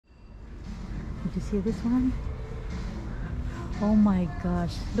Did you see this one? Oh my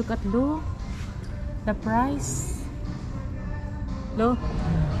gosh. Look at Lou. The price. Lou.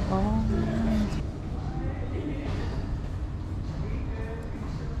 Oh.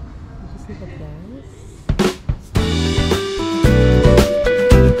 Did you see that, guys?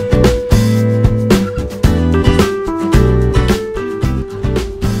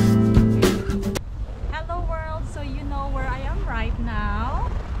 Hello world. So you know where I am right now.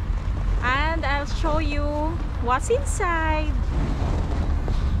 And I'll show you what's inside.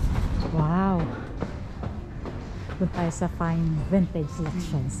 Wow. Doon tayo sa fine vintage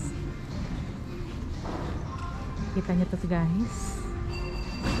selections. Kita nyo to guys.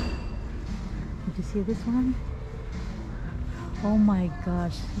 Did you see this one? Oh my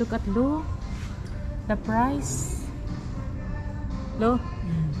gosh. Look at Lou. The price. Lou.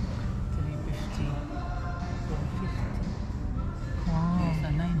 350, 450. Wow. Yes,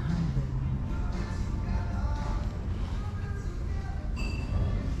 900.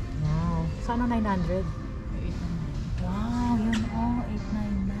 Wow. Sana 900? 800. Wow, yun oh,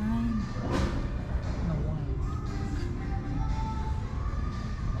 899. No one.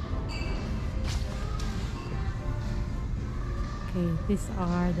 Okay, these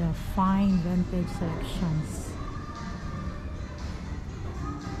are the fine vintage selections.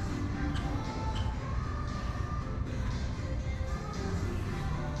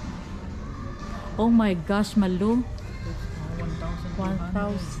 Oh my gosh, Malu. 1,200.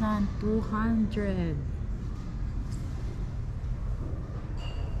 1,200.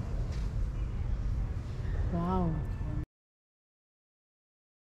 Wow.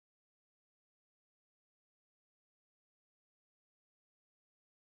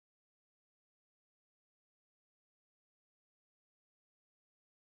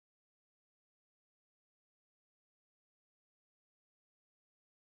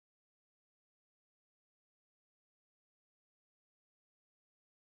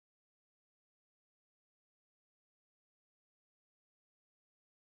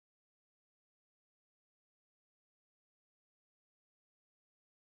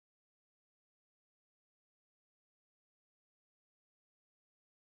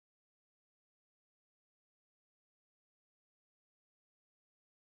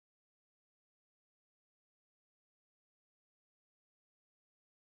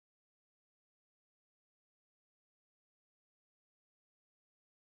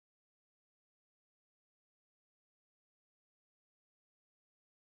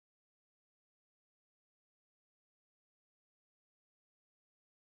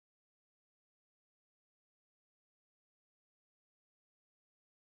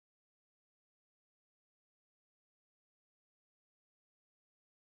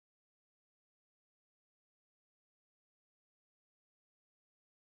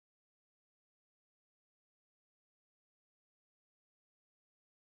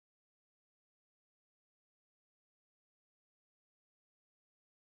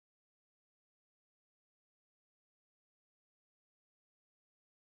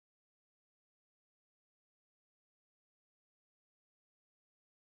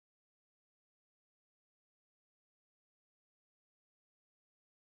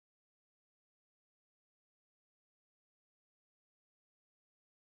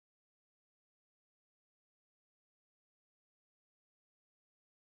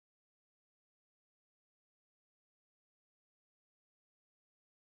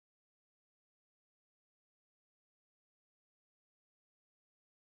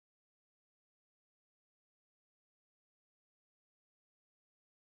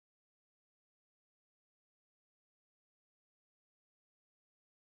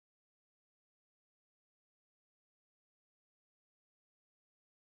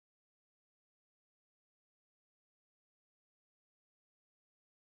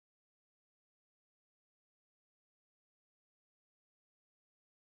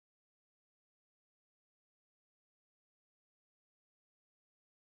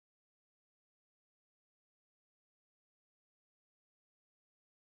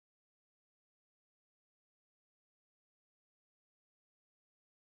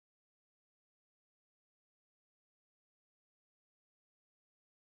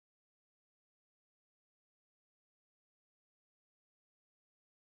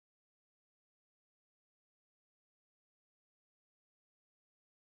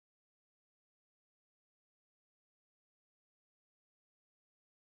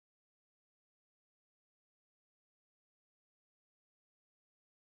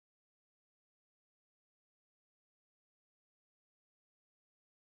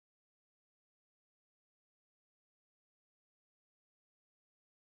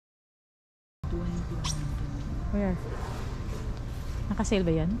 Where? Naka-sale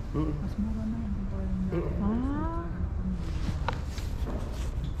ba yan? Mas mura na yan. Ah.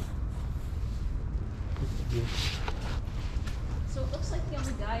 So it looks like the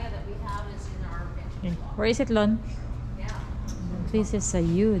only Gaia that we have is in our Okay. Where is it, Lon? yeah. This is a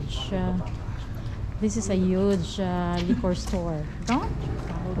huge liquor store. No?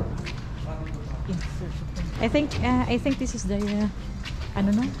 I think this is the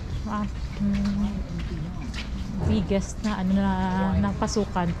ano no? Biggest na ano na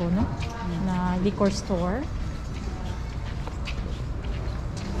pasukan po, no? Na liquor store.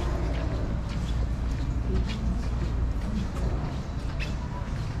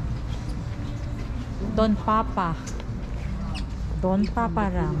 Don Papa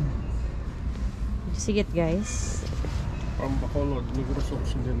Ram. See it, guys? From Bacolod, Negros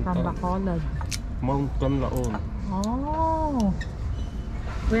Occidental. From Bacolod. Mountain Laon. Oh.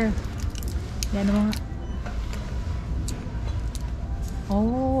 Where? Yan ang mga...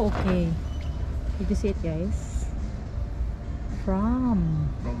 Oh, okay. Did you see it, guys? From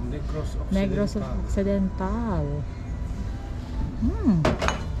Negros Occidental. Negros Occidental.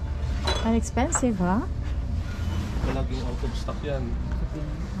 Expensive, ha? Palaging out of stock yan.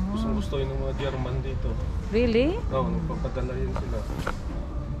 Gusto yun ng mga German dito. Really? Oo, nagpapadala yun sila.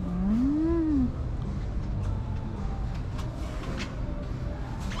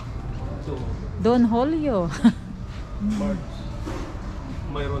 So, Don Julio. March,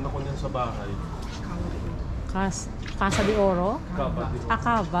 mayroon ako niyan sa bahay. Casa de Oro? Kaba dito.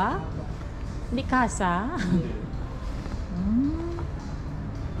 Akaba? Hindi Casa?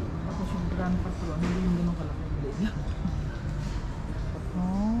 Tapos yung Grand Patron, hindi yung ganun kalaki.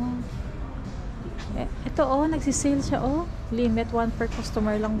 Oh. Ito nagsisale siya Limit 1 per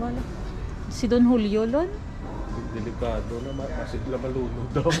customer lang wala. Si Don Julio Lon. Delikado naman kasi sila malunod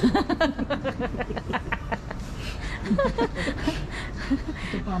daw.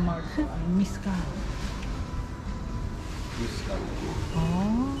 Ito pa, Mark. Miska. Whiskey.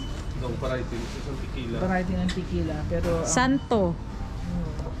 Oh. Itong variety ng isang tequila. Variety ng tequila. Pero, Santo.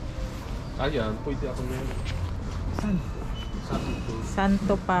 Ayan, pwede ako na yun. San? Santo.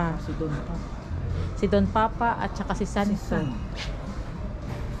 Santo pa. Si Don pa. Si Don Papa at saka si Santo. Si San.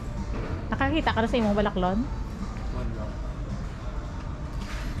 Nakakita ka na sa imong balaklon? Wala.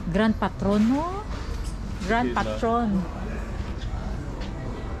 Grand Patron, no? Grand Sila. Patron.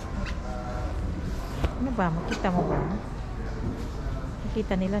 Ano ba? Makita mo ba?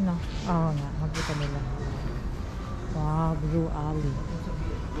 Makita nila, no? Oo nga, makita nila. Wow, Blue Alley.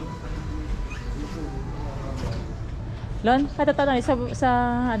 Lon, katatanong sa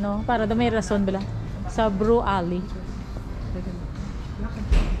ano, para daw may rason bala. Sa Brew Alley.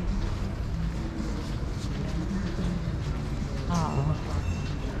 Oo.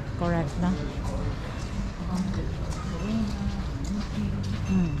 Correct na.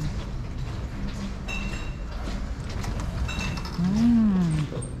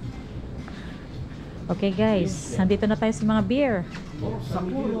 Okay guys, nandito na tayo sa mga beer.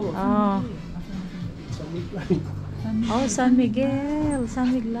 Sapporo. Oh, San Miguel,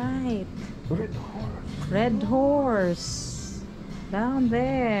 San Miguel. Red Horse. Down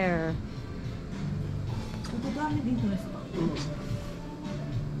there. Ito dami dito na stock.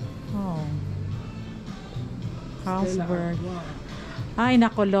 Oh. Carlsberg. Wow. Ay,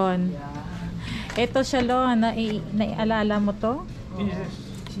 nakulon. Ito siya, Lon. Naialala mo to? Yes.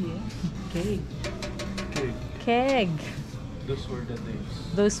 Cheers. Keg. Keg. Keg. Those were the days.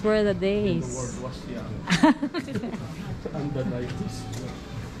 Those were the When the days. world was young. And the 90s.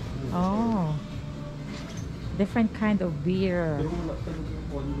 Oh. Different kind of beer. Pero wala talaga yung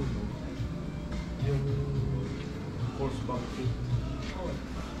condo, no? Yung horse banking.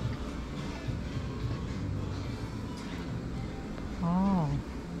 Oh.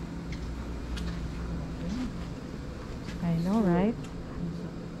 I know, right?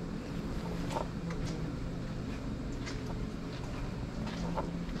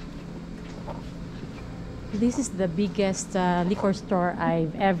 This is the biggest liquor store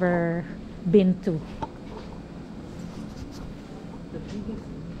I've ever been to. The biggest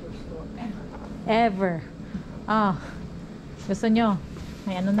liquor store ever. Ever. Ah, gusto nyo?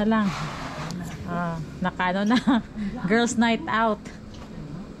 May ano na lang. Nakano na. Girls night out.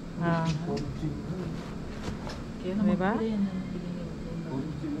 Kaya naman Diba? pala yan ang nabigyan nila.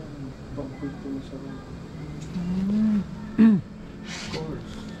 Original. Banquet po na sa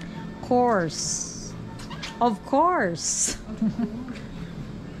Course. Of course.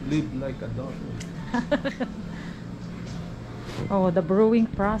 Live like a dog. Oh, the brewing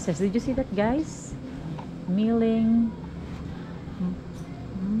process. Did you see that, guys? Milling.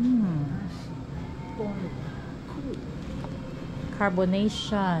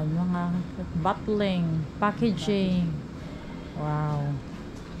 carbonation, mga bottling, packaging. Wow.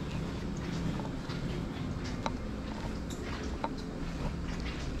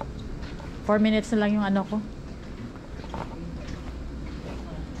 Four minutes na lang yung ano ko.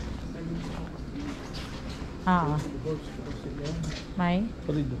 Ah, may?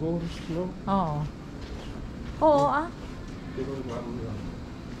 Red horse, no? Oo. Oo, ah. Pero ram lang.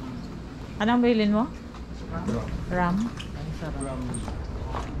 Anong bilhin mo? Ram? Ang sarap. Ram.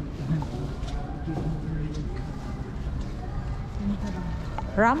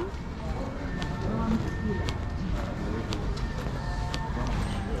 Ram?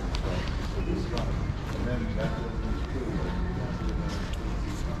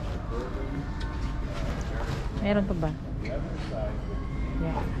 Meron pa ba?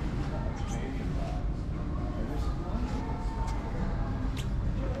 Yeah.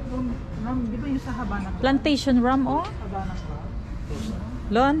 Ram, di ba yung sa Habana Club? Plantation rum, oh. Habana Club?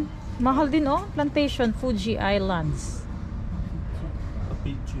 Lon, mahal din, oh. Plantation, Fuji Islands.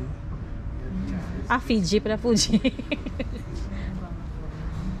 Apichi. Ah, Fiji pala, Fuji.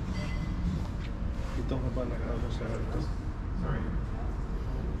 Ito nga ba nakano sa ito?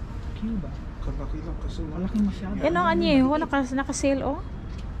 Cuba. Kalaki lang kasi Malaki masyado. Yan ang anyeho, naka-sale, oh.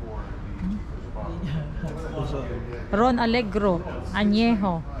 O sa Ron Allegro,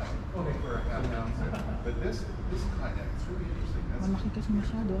 anyeho. Malaki kasi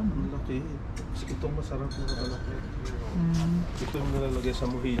masyado. Ano? malaki. Itong masarap na kalaki. Mm. Ito yung nilalagay sa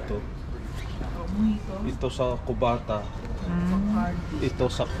mojito. Mojito. Ito sa kubata. Bacardi. Ito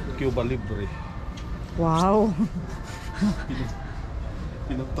sa Cuba Libre. Wow.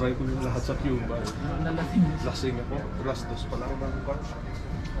 Pinatry ko yung lahat sa Cuba. Nalasing. Lasing ako. Plus dos pa lang ng pan.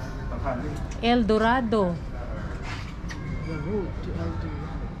 Tanghali. El Dorado. The road to El Dorado.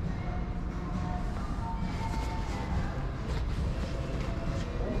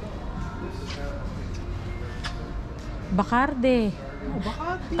 Bacardi. Oh,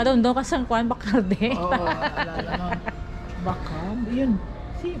 Bacardi. Kadong-dong ka sa kuwan, Bacardi. Oo, alala mo. Bacardi. Yun.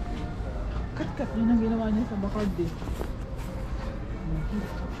 Si kat-kat. Yun ang ginawa niya sa Bacardi.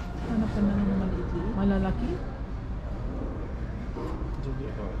 Hanapan na ng maliit-liit. Malalaki.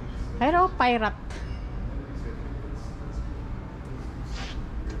 Pero pirate.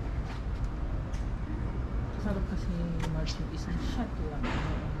 Sarap kasi March yung isang shot lang.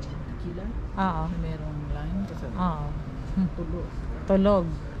 Tequila. Oo. Na merong lime. Kasarap. Oo. Tulo. Tulog.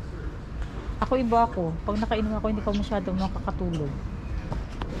 Ako iba ako. Pag nakainom ako, hindi ko masyadong makakatulog.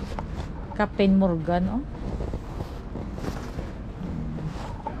 Captain Morgan, oh.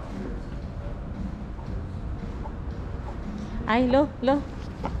 Ay, lo.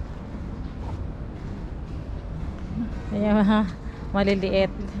 Ayan, ha.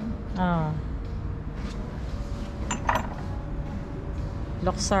 Maliliit. Ah.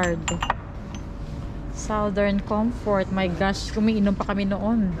 Loxard. Southern Comfort. My gosh, kumiinom pa kami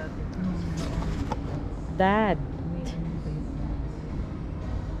noon. Dad.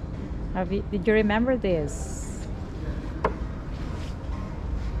 Did you remember this?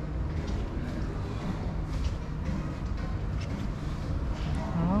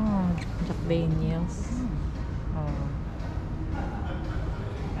 Oh, Jack Daniels. Oh.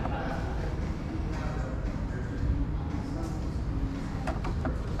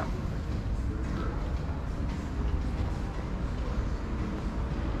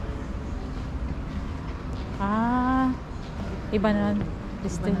 Ah, iba na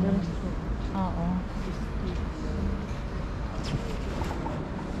distillery. Oo.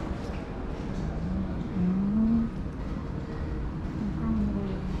 Mm.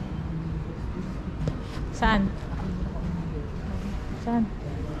 Saan? Saan?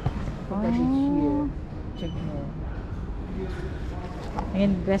 Pagka this year, Oh. check mo.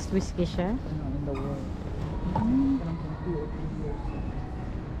 Ayun, best whiskey siya. Ano, in the world. Mm. Parang kung 2 or 3 years.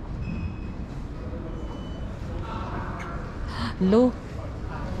 Low.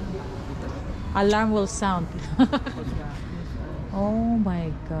 Alarm will sound. Oh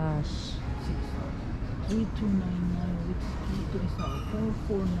my gosh. 3299 whiskey. Ito isa,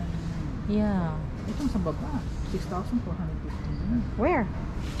 4499. Yeah. Itong sa baba, 6,450. Where?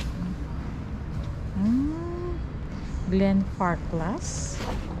 Mm. Glenfarclas.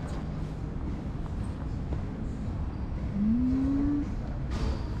 Mm.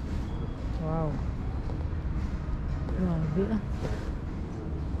 Wow. Grabe ah.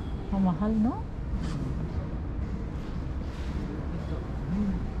 Ang mahal, no? Ito,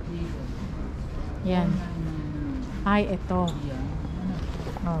 Yan. Ay, ito. Yan. Ano?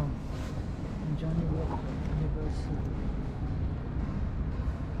 Oh. Johnny Walker University.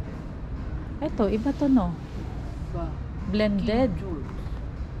 Ito, iba to, no? Ba? Blended. Jules.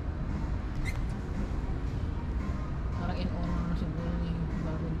 Parang in honor na siguro ni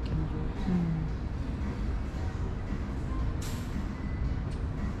Baron King Jules.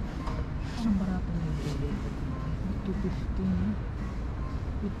 Parang barato na yung bilhin. 250 na.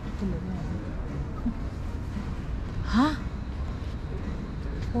 Ito talaga. Ha?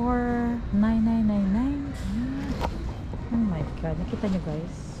 49999. Oh my god, nakita nyo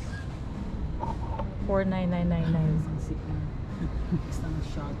guys? 49999. Isang sip na. Isang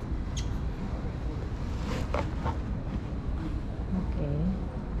shot. Okay.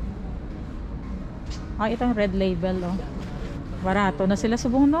 Ah, itong red label oh. Barato na sila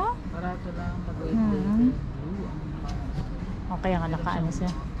subong no? Barato lang. Pag-wait Mhm. blue ang O kaya nga nakaano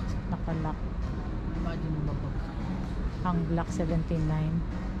siya. Nakalock. imagine mo ba? Ang black 79.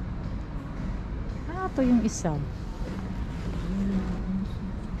 Ah, ito yung isa.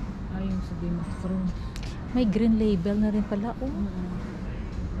 Ayun sa Game of Thrones. May green label na rin pala oh.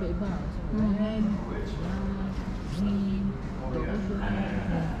 Iba-iba. So, red, black, green, double.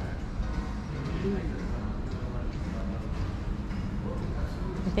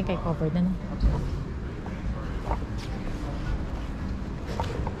 I think I covered na no?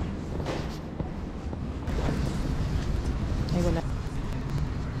 Ay wala.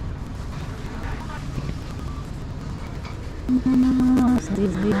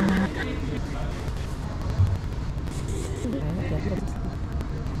 Sorry.